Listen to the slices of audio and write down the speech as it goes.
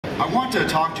I want to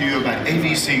talk to you about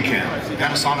AVC Cam,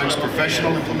 Panasonic's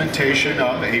professional implementation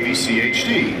of AVC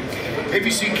HD.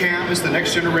 AVC Cam is the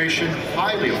next generation,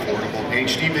 highly affordable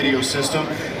HD video system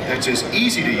that's as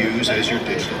easy to use as your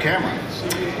digital camera.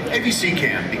 AVC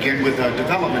Cam began with the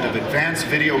development of advanced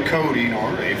video coding,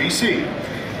 or AVC.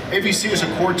 AVC is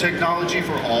a core technology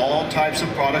for all types of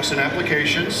products and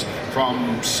applications,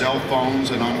 from cell phones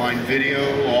and online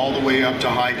video all the way up to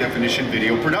high-definition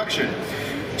video production.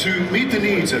 To meet the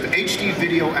needs of HD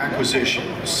video acquisition,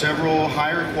 several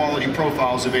higher quality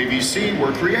profiles of AVC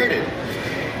were created.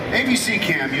 AVC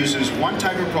Cam uses one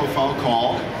type of profile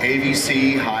called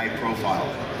AVC High Profile.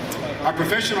 Our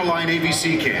professional line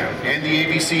AVC Cam and the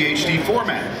AVC HD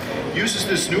format uses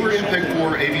this newer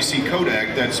MPEG-4 AVC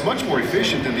codec that's much more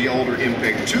efficient than the older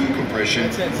MPEG-2 compression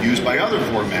used by other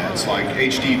formats like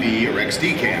HDV or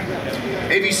XD Cam.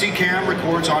 AVC Cam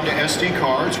records onto SD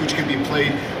cards, which can be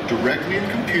played directly in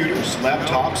computers,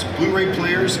 laptops, Blu-ray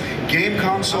players, game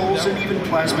consoles, and even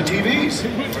plasma TVs.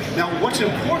 Now, what's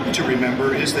important to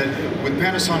remember is that with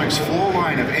Panasonic's full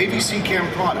line of AVC Cam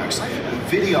products,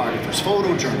 videographers,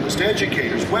 photojournalists,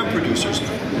 educators, web producers,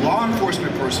 law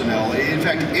enforcement personnel, in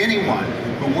fact, anyone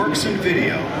who works in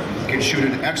video can shoot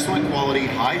an excellent quality,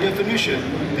 high definition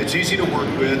that's easy to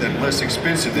work with and less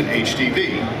expensive than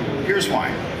HDV. Here's why.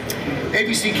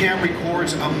 AVC Cam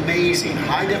records amazing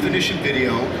high-definition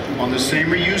video on the same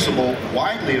reusable,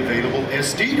 widely available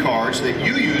SD cards that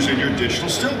you use in your digital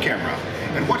still camera.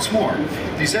 And what's more,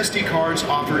 these SD cards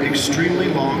offer extremely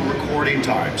long recording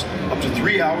times, up to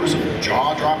 3 hours of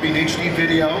jaw-dropping HD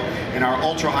video in our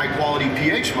ultra-high quality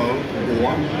PH mode,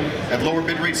 or at lower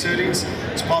bitrate settings,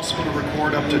 it's possible to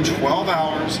record up to 12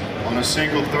 hours on a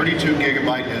single 32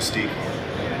 gigabyte SD card.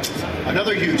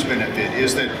 Another huge benefit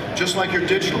is that, just like your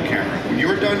digital camera, when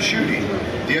you're done shooting,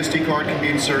 the SD card can be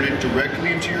inserted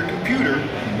directly into your computer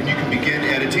and you can begin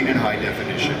editing in high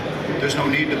definition. There's no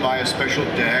need to buy a special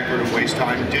deck or to waste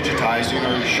time digitizing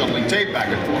or shuttling tape back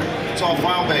and forth. It's all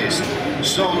file-based,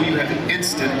 so you have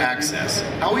instant access.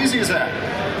 How easy is that?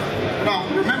 Now,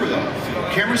 remember though,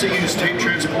 cameras that use tape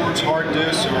transports, hard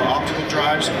disks, or optical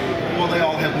drives, well, they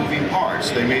all have moving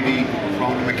parts. They may be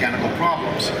prone to mechanical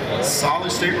problems.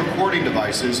 Solid-state recording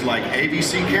devices like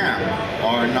AVC Cam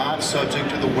are not subject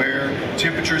to the wear,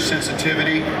 temperature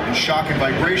sensitivity, and shock and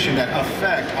vibration that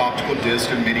affect optical disc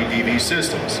and mini DV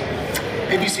systems.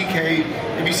 AVC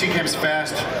Cam's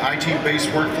fast, IT-based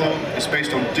workflow is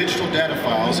based on digital data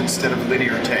files instead of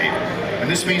linear tape. And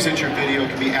this means that your video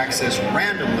can be accessed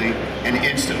randomly and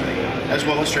instantly, as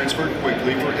well as transferred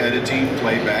quickly for editing,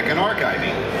 playback, and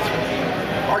archiving.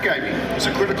 Archiving is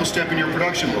a critical step in your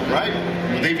production work, right?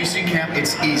 With AVC Cam,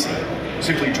 it's easy.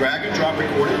 Simply drag and drop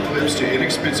recorded clips to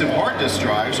inexpensive hard disk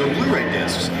drives or Blu-ray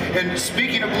discs. And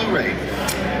speaking of Blu-ray,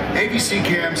 AVC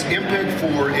Cam's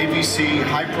MPEG-4 AVC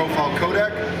high-profile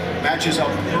codec matches up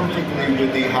perfectly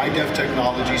with the high-def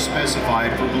technology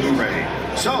specified for Blu-ray.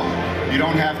 So, you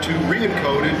don't have to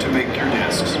re-encode it to make your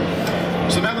discs.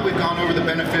 So now that we've gone over the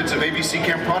benefits of AVC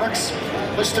Cam products,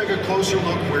 let's take a closer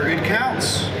look where it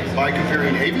counts by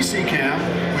comparing AVC Cam,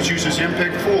 which uses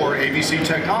MPEG-4 AVC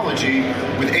technology,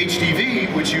 with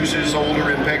HDV, which uses older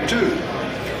MPEG-2.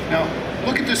 Now,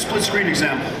 look at this split-screen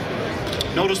example.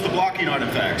 Notice the blocking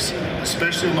artifacts,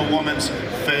 especially on the woman's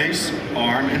face,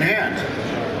 arm, and hand.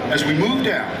 As we move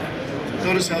down,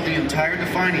 notice how the entire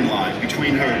defining line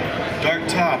between her dark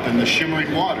top and the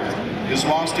shimmering water is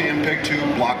lost to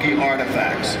MPEG-2 blocking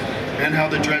artifacts, and how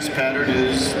the dress pattern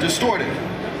is distorted.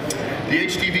 The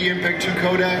HDV MPEG-2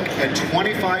 codec at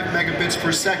 25 megabits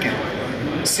per second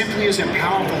simply isn't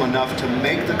powerful enough to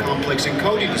make the complex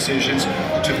encoding decisions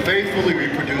to faithfully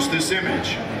reproduce this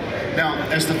image. Now,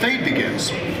 as the fade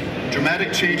begins,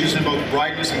 dramatic changes in both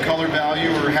brightness and color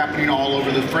value are happening all over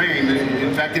the frame,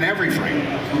 in fact, in every frame.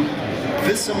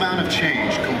 This amount of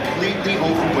change completely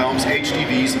overwhelms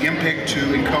HDV's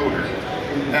MPEG-2 encoder,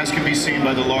 as can be seen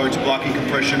by the large blocking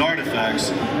compression artifacts,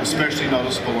 especially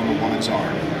noticeable on the woman's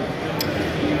arm.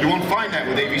 You won't find that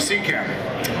with AVC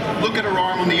Cam. Look at her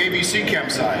arm on the AVC Cam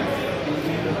side.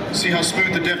 See how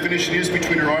smooth the definition is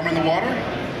between her arm and the water?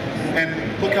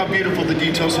 And look how beautiful the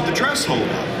details of the dress hold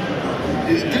up.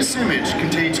 This image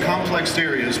contains complex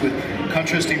areas with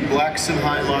contrasting blacks and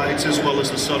highlights, as well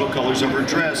as the subtle colors of her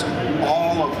dress,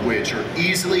 all of which are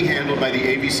easily handled by the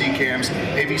AVC Cam's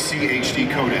AVC HD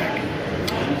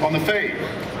codec. On the fade,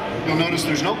 you'll notice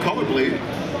there's no color bleed,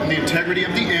 and the integrity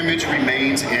of the image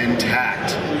remains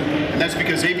intact. And that's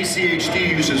because AVC HD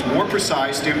uses more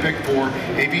precise MPEG-4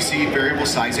 AVC variable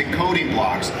size encoding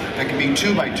blocks that can be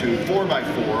 2x2,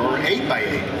 4x4, or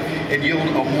 8x8, and yield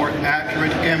a more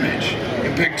accurate image.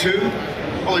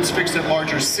 MPEG-2 Well, it's fixed at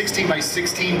larger 16 by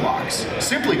 16 blocks.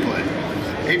 Simply put,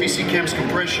 AVC Cam's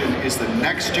compression is the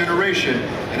next generation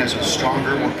and has a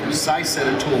stronger, more precise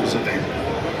set of tools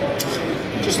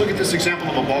available. Just look at this example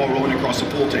of a ball rolling across a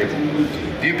pool table.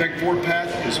 The impact forward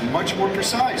path is much more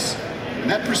precise, and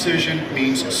that precision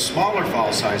means smaller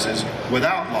file sizes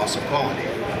without loss of quality.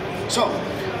 So,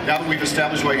 now that we've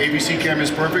established why AVC Cam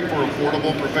is perfect for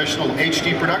affordable professional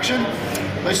HD production,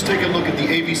 let's take a look at the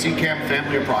AVC Cam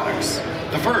family of products.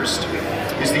 The first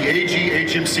is the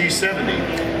AG-HMC70,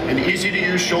 an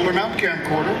easy-to-use shoulder mount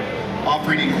camcorder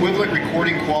offering equivalent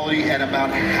recording quality at about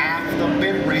half the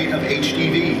bit rate of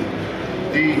HDV.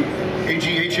 The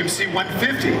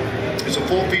AG-HMC150 is a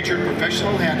full-featured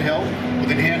professional handheld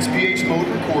with enhanced pH mode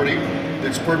recording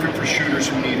that's perfect for shooters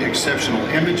who need exceptional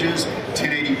images,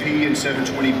 1080p and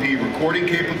 720p recording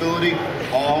capability,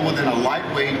 all within a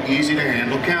lightweight,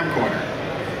 easy-to-handle camcorder.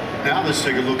 Now let's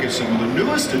take a look at some of the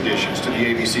newest additions to the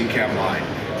AVC Cam line.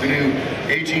 The new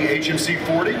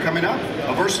AG-HMC40 coming up,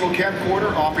 a versatile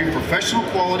camcorder offering professional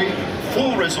quality,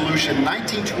 full-resolution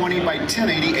 1920 by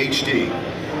 1080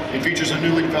 HD. It features a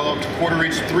newly developed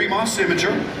quarter-inch 3-MOS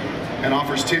imager and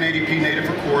offers 1080p native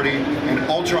recording and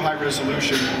ultra-high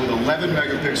resolution with 11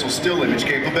 megapixel still image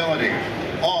capability,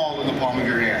 all in the palm of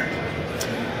your hand.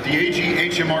 The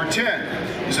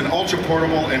AG-HMR10 is an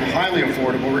ultra-portable and highly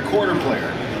affordable recorder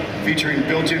player, featuring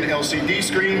built-in LCD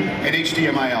screen and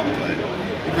HDMI output.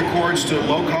 It records to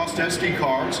low-cost SD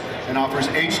cards and offers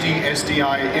HD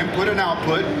SDI input and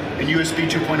output and USB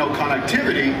 2.0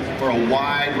 connectivity for a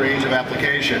wide range of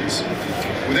applications.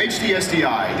 With HD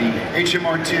SDI, the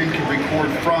HMR10 can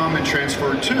record from and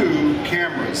transfer to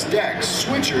cameras, decks,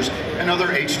 switchers, and other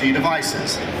HD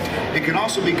devices. It can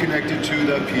also be connected to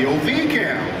the POV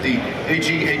cam, the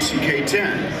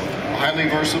AG-HCK10, a highly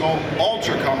versatile,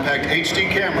 ultra-compact HD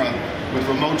camera with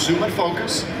remote zoom and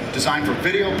focus, designed for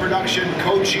video production,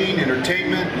 coaching,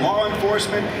 entertainment, law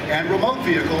enforcement, and remote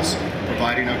vehicles,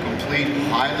 providing a complete,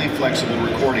 highly flexible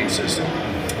recording system.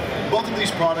 Both of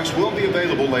these products will be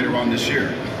available later on this year.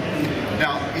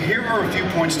 Now, here are a few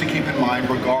points to keep in mind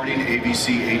regarding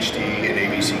AVC HD and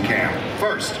AVC Cam.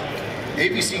 First,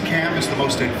 AVC Cam is the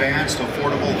most advanced,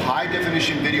 affordable,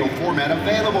 high-definition video format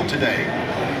available today.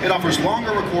 It offers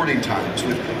longer recording times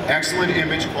with excellent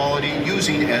image quality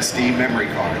using SD memory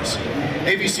cards.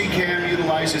 AVC Cam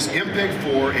utilizes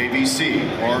MPEG-4 AVC,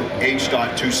 or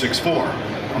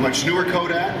H.264, a much newer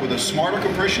codec with a smarter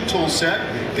compression toolset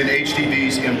than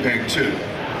HDV's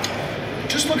MPEG-2.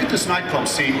 Just look at this nightclub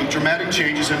scene with dramatic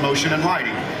changes in motion and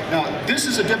lighting. Now, this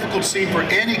is a difficult scene for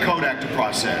any codec to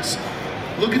process.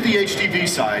 Look at the HDV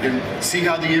side and see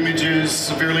how the image is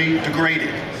severely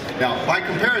degraded. Now, by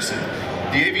comparison,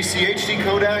 the AVC HD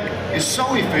codec is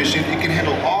so efficient it can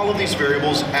handle all of these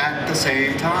variables at the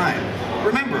same time.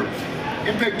 Remember,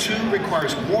 MPEG-2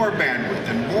 requires more bandwidth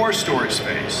and more storage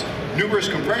space. Numerous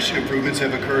compression improvements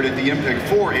have occurred at the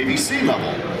MPEG-4 AVC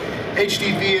level.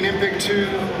 HDV and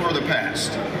MPEG-2 are the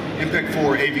past.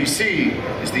 MPEG-4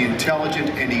 AVC is the intelligent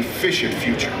and efficient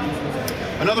future.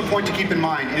 Another point to keep in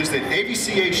mind is that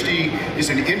AVC HD is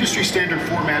an industry standard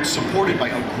format supported by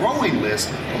a growing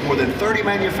list of more than 30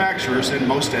 manufacturers and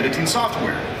most editing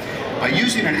software. By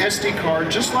using an SD card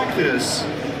just like this,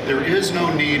 there is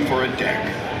no need for a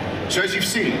deck. So as you've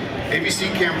seen,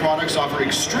 AVC Cam products offer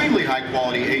extremely high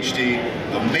quality HD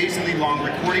with amazingly long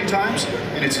recording times,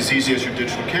 and it's as easy as your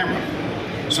digital camera.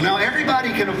 So now everybody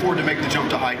can afford to make the jump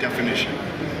to high definition.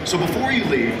 So before you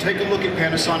leave, take a look at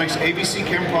Panasonic's AVC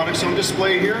Cam products on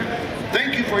display here.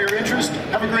 Thank you for your interest.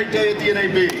 Have a great day at the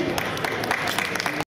NAB.